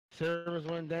servers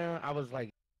went down, I was like,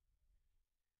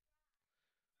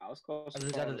 I was close I to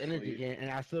just got falling this energy asleep. again,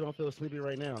 and I still don't feel sleepy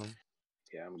right now.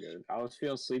 Yeah, I'm good. I was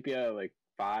feeling sleepy at like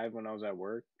 5 when I was at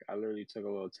work. I literally took a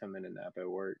little 10-minute nap at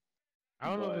work, I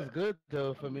don't know if it's but good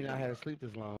though for I'm me not good having now. sleep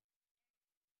this long.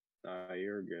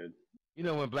 You're good. You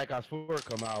know when Black Ops 4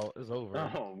 come out, it's over.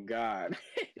 Oh God.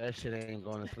 That shit ain't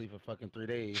going to sleep for fucking 3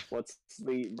 days. What's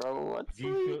sleep, bro? What's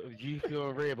sleep? G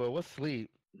Fuel Red, but what's sleep?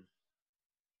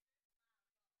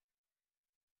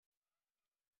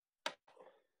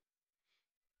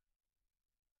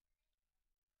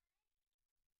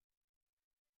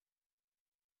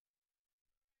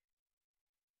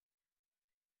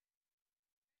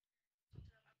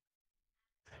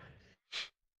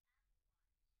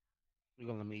 You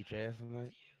gonna let me eat your ass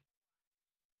tonight?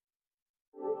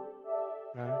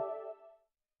 Huh?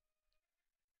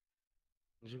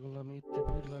 You gonna let me eat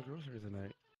the groceries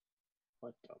tonight?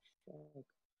 What the fuck?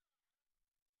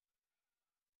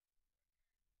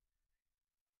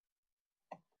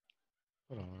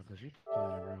 Hold on, cause you playing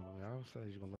around with me. I was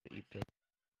saying you gonna let me eat that.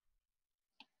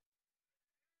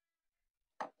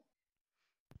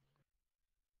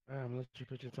 I'm gonna let you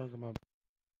put your tongue in my.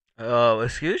 Oh,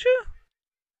 excuse you?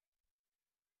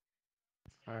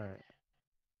 All right.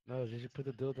 No, did you put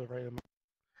the dildo right in my?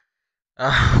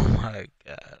 Oh my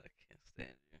god, I can't stand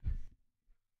you.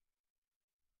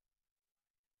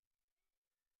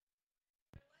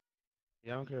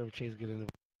 Yeah, I don't care if Chase get in the.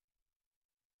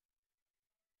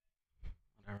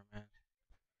 Whatever, man. I'm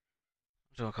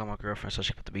just gonna call my girlfriend so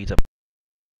she can put the beads up.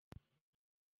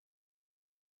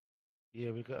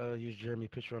 Yeah, we could use Jeremy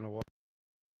picture on the wall.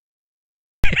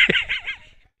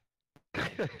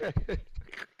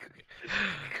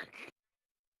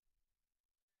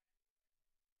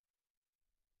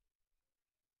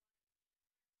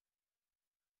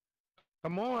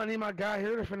 Come on, I need my guy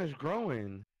here to finish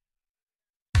growing.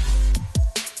 No,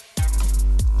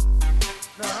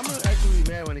 I'm gonna actually be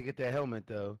mad when they get that helmet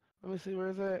though. Let me see where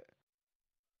is that.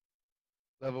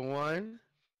 Level 1.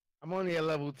 I'm only at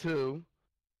level 2.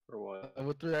 For what?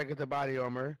 Level 3, I get the body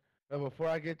armor. Level 4,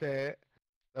 I get that.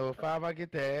 Level 5, I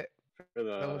get that. For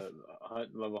Level. the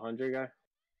level 100 guy?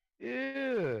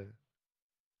 Yeah.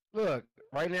 Look,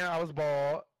 right now I was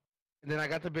bald, and then I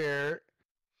got the beard,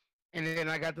 and then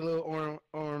I got the little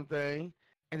arm thing,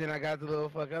 and then I got the little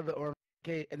fuck other arm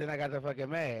cape, and then I got the fucking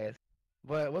mask.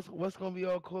 But what's gonna be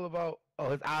all cool about? Oh,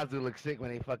 his eyes do look sick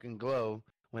when they fucking glow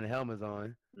when the helmet's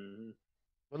on. Mm-hmm.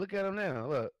 But look at him now.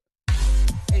 Look.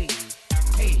 Hey,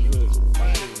 hey, He looks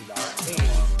whack hey, without hey,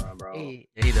 no armor, bro. hey.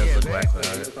 Yeah, he does Yeah, look whack exactly.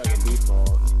 He without it. looks like a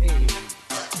default.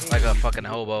 Hey, Like a hey. fucking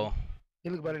hobo. He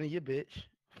look better than your bitch.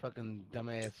 Fucking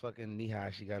dumbass fucking knee high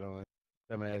she got on.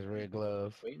 Dumbass red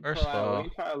gloves. First of Wait all,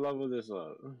 until I level this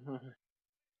up.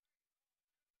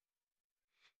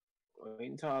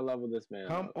 Wait until I level this man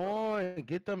Come up, bro. on,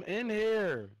 get them in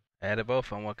here. added both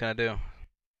of them. What can I do?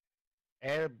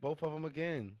 Add both of them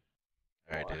again.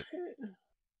 Alright, What? dude.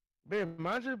 Ben,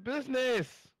 mind your business.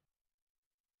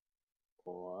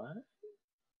 What?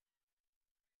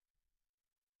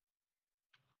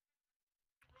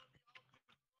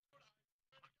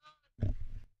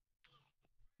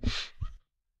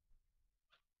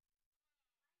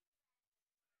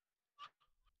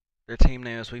 Their team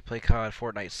name is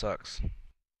WePlayCodFortniteSucks.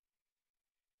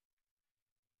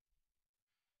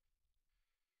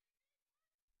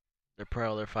 They're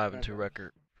proud of their 5-2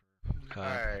 record. All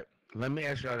right, let me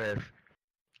ask y'all this.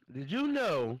 Did you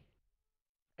know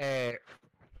at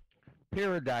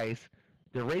Paradise,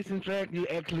 the racing track, you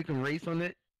actually can race on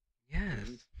it? Yes.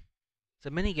 It's a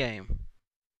mini game.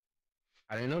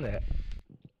 I didn't know that.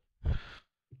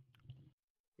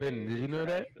 Ben, did you know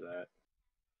that? For that?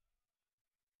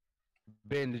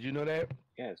 Ben, did you know that?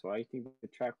 Yes, why do you think the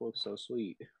track looks so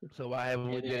sweet? So why haven't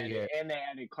we did it yet? And they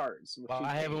added carts.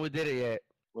 Why haven't we did it yet?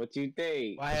 What you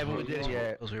think? Why haven't we did it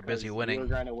yet? Because we were busy We winning. were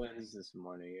trying to win this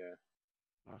morning, yeah.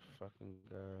 Oh fucking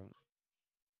god.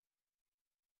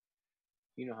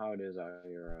 You know how it is out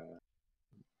here,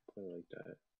 play like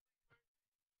that.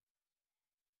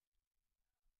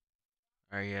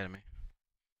 Alright, you added me.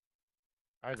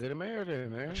 I get him here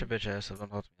then, man. Shut your bitch ass up. Don't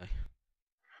talk to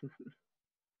me.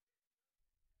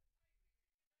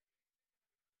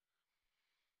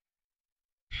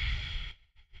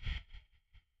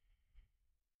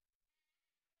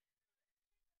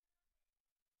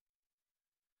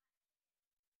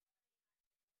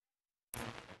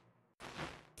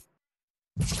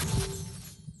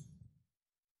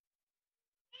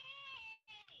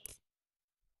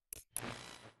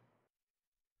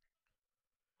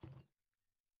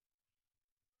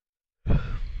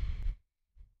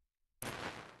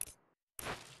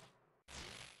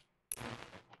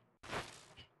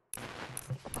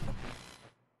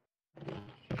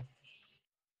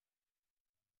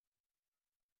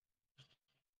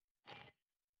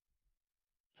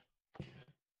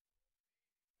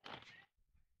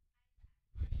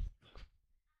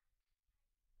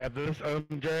 After this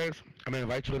Jags, I'm gonna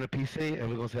invite you on the PC and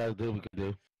we're gonna see how good we can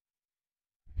do.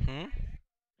 Hmm?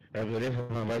 After this, I'm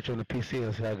gonna invite you on the PC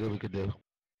and see how good we can do.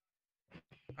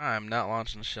 I'm not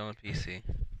launching the shit on the PC.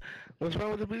 What's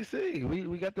wrong with the PC?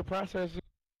 We got the processor.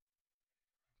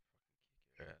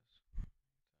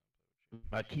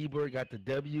 My keyboard got the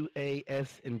W, A,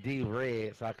 S, and D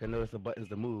red, so I can notice the buttons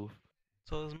to move.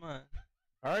 So is mine.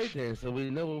 All right then, so we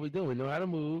know what we do. We know how to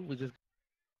move. We just,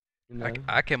 you know.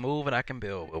 I can move and I can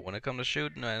build, but when it comes to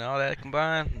shooting and all that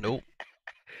combined, nope.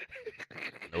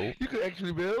 Nope. You can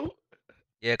actually build.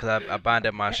 Yeah, 'cause I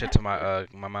binded my shit to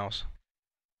my mouse.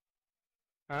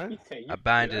 Huh? He said I you could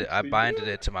binded actually binded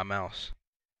do it to my mouse.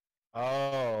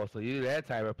 Oh, so you that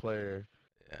type of player.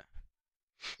 Yeah.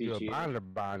 He You're a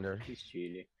cheating. binder. He's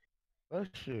cheating. Bless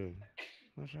you.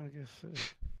 I'm trying to get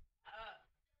sick.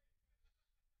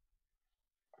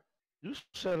 You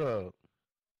shut up.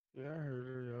 Yeah, I heard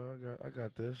her, y'all. I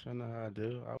got this. I know how I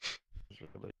do.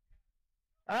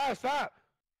 Stop!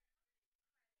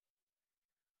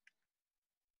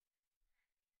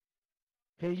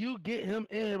 Can you get him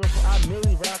in here before I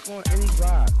merely rock on any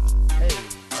block? Hey.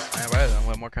 I invited him.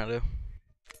 What more can I do?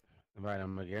 Invite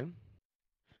him again.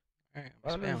 Alright,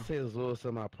 Why spam. does say it's Lewis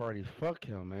in my party? Fuck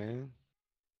him, man.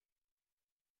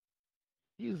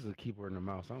 He uses a keyboard and a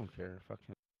mouse. I don't care. Fuck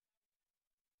him.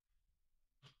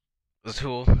 The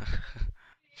tool.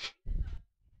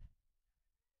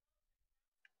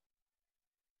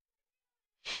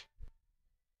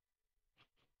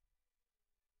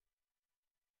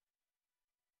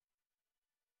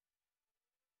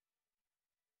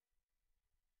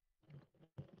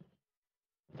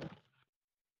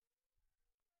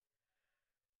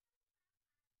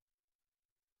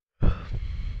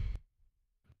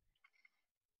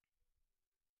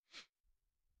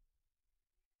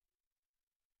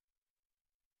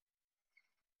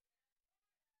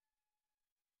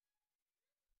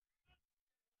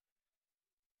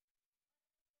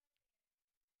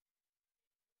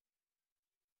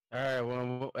 All right,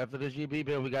 well, after this GB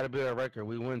build, we got to build a record.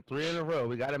 We win 3 in a row.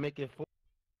 We got to make it 4.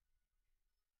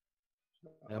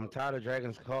 I'm tired of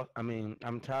Dragons cost. I mean,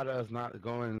 I'm tired of us not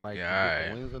going like to get the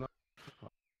Yeah, wins and all.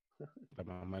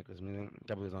 My mic was muted.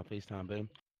 Definitely was on FaceTime, babe.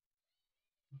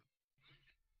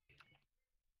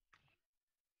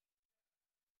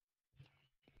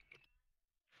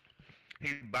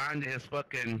 He binded his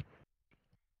fucking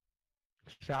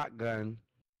shotgun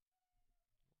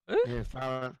alright. and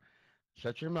silent.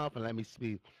 Shut your mouth and let me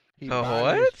speak. He Oh,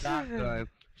 binded his what? shotgun.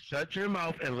 Shut your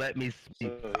mouth and let me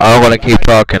speak. So I don't want to keep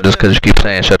talking just Listen, 'cause you keep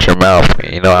saying shut your mouth.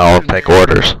 You know I don't take man.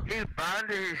 orders. He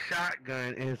binded his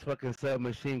shotgun and his fucking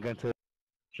submachine gun to the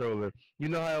controller. You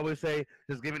know how I always say,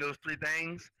 just give me those 3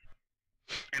 things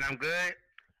and I'm good?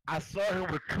 I saw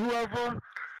him with 2 of them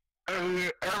and he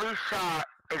hit every shot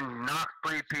and knocked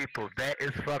 3 people. That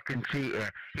is fucking cheating.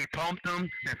 He pumped them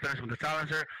and finished with the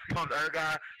silencer. Pumped the other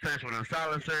guy, finished with a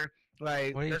silencer.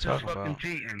 Like, What are you that's just talking fucking about?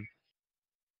 cheating.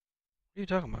 What are you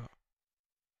talking about?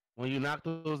 When you knock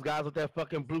those guys with that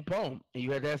fucking blue pump and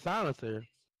you had that silencer,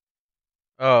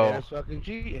 that Oh, is fucking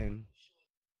cheating.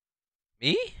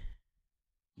 me?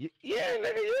 Yeah,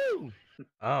 nigga, you.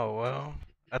 Oh, well.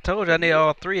 I told you I need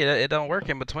all 3. It don't work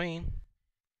in between.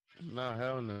 No,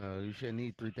 hell no. You shouldn't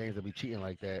need 3 things to be cheating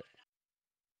like that.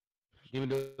 Give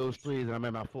me those 3s and I'm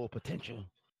at my full potential.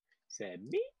 said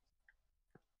me.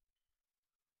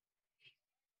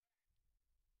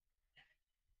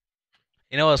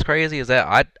 You know what's crazy is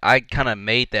that I kind of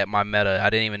made that my meta. I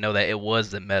didn't even know that it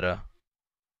was the meta.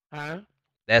 Huh?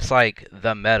 That's like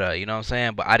the meta, you know what I'm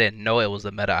saying? But I didn't know it was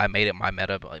the meta. I made it my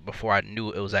meta like, before I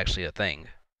knew it was actually a thing.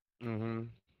 Mm-hmm.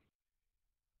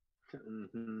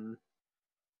 Mm-hmm.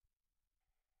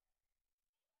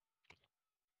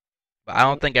 But I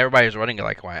don't think everybody's running it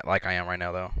like I am right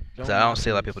now though. 'Cause Don't I don't knock see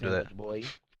a lot of me, people do that. sandwich boy.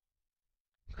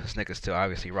 This nigga's still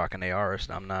obviously rocking ARs,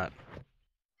 and I'm not.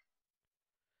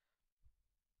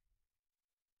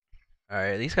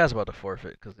 Alright, these guys about to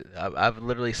forfeit because I've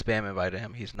literally spam invited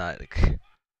him. He's not.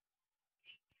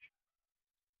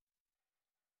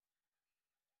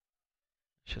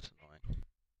 Shit's annoying.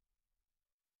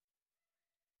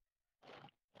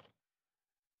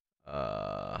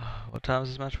 What time is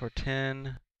this match for?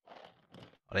 10.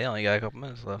 Oh, they only got a couple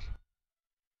minutes left.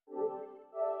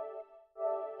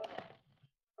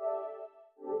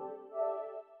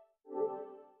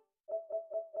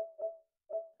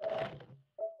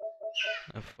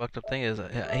 The fucked up thing is,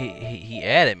 he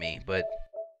added me, but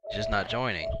he's just not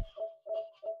joining.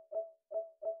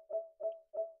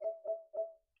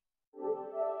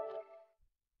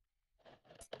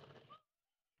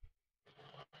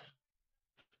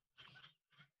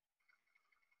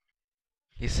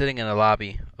 He's sitting in the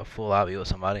lobby a full lobby with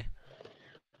somebody.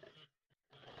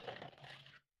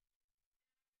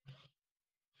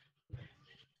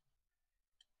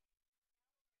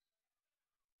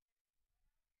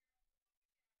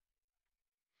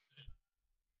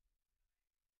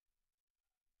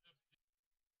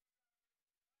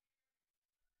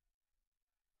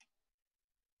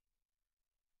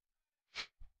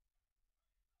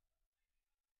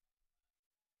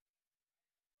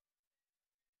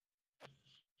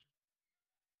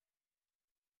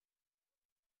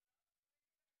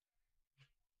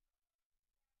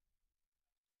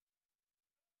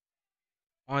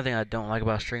 Only thing I don't like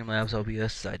about Streamlabs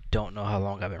OBS is I don't know how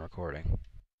long I've been recording.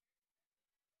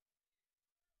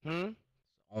 Hmm.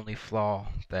 Only flaw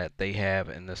that they have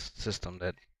in this system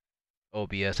that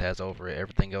OBS has over it.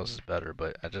 Everything else is better,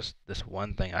 but this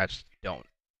one thing I just don't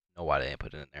know why they didn't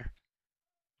put it in there.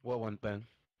 What one thing?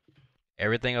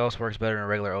 Everything else works better in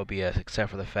regular OBS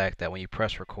except for the fact that when you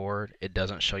press record, it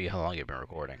doesn't show you how long you've been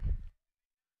recording.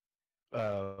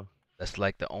 Oh. That's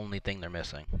like the only thing they're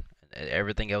missing.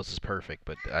 Everything else is perfect,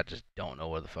 but I just don't know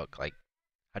what the fuck. Like,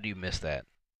 how do you miss that?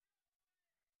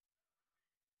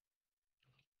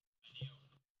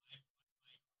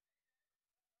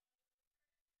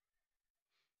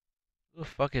 Who the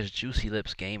fuck is Juicy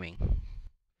Lips Gaming?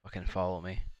 Fucking follow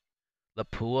me.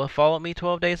 Lapua followed me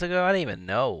 12 days ago? I didn't even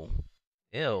know.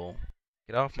 Ew.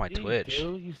 Get off my You Twitch.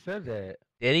 do? You said that.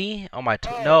 Did he? On my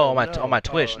no, Oh on my no. Oh,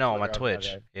 Twitch. on No, on my Twitter. Okay, Twitch.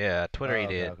 okay. Yeah, Twitter he Oh,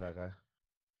 okay, did. okay, okay.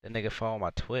 That nigga follow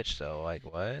my Twitch though. Like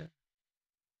what?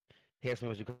 He asked me,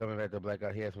 was you coming back to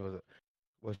Blackout? He asked me,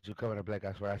 was you coming to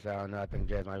Blackout? Where I said, I don't know. I think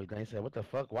Jazz might be done. He said, what the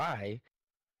fuck? Why?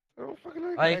 I don't fucking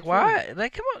know. You can Like ask him. why?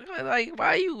 Like come on. Like why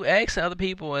are you asking other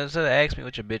people instead of asking me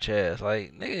with your bitch ass?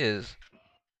 Like niggas.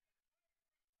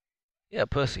 Yeah,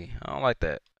 pussy. I don't like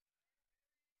that.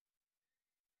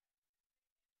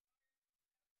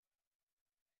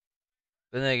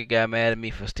 The nigga got mad at me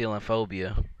for stealing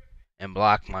phobia and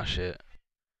blocked my shit.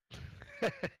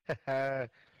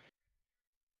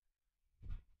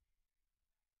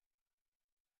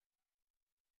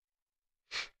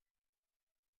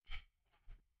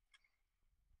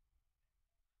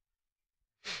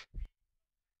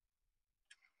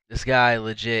 This guy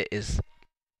legit is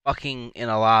fucking in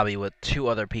a lobby with two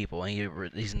other people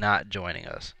and he's not joining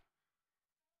us.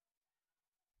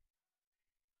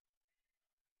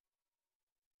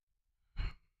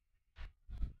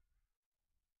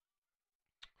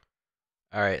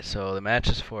 Alright, so the match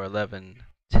is for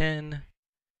 11-10.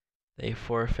 They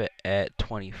forfeit at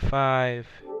 25.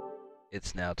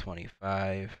 It's now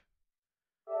 25.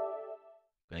 I'm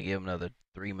gonna give him another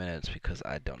 3 minutes because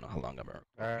I don't know how long I'm recording.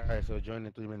 Alright, so join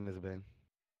in 3 minutes, Ben.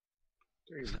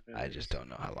 3 minutes. I just don't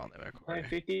know how long they're recording.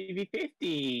 Playing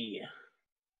 50v50.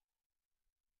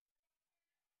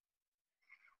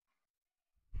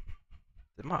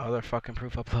 Did my other fucking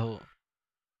proof upload?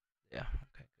 Yeah,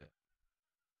 okay, good.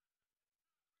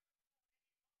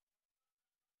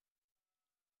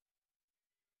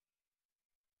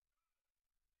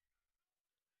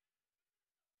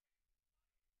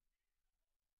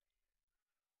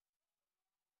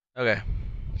 Okay,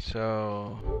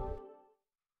 so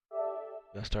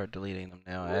I'm gonna start deleting them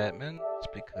now, admins,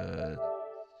 because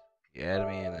he added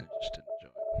me and then just didn't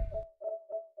join.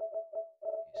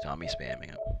 You saw me spamming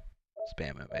him.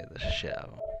 Spamming the shit out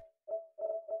of him.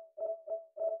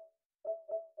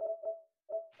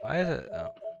 Why is it?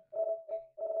 Oh.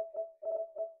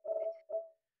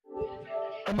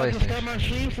 I'm about to start my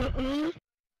stream. Shut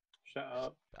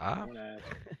up. Stop. Don't ask.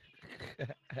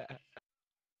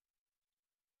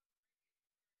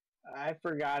 I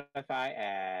forgot if I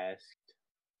asked.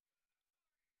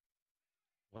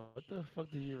 What the fuck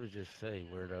did you just say,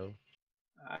 weirdo?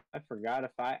 I forgot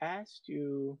if I asked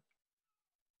you.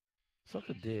 Suck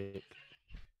a dick.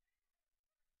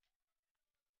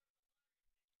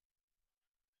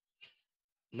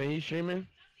 Man, you streaming?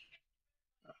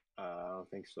 I don't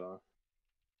think so.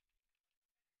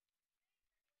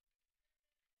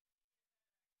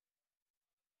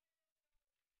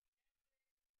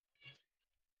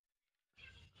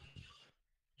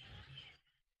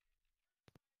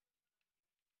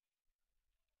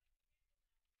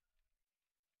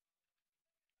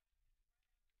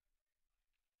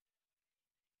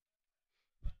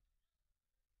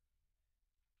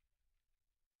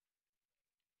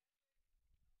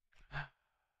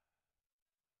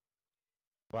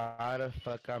 Why the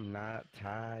fuck I'm not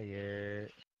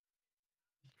tired?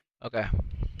 Okay.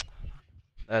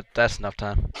 That's enough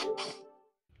time.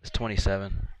 It's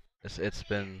 27. It's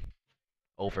been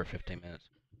over 15 minutes.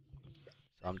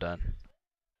 So I'm done.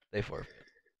 They forfeit.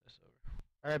 It's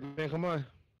over. Alright, man, come on.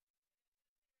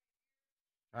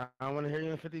 I want to hear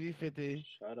you in 50v50.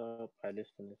 Shut up. I just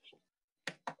finished.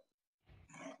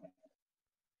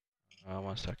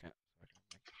 1 second.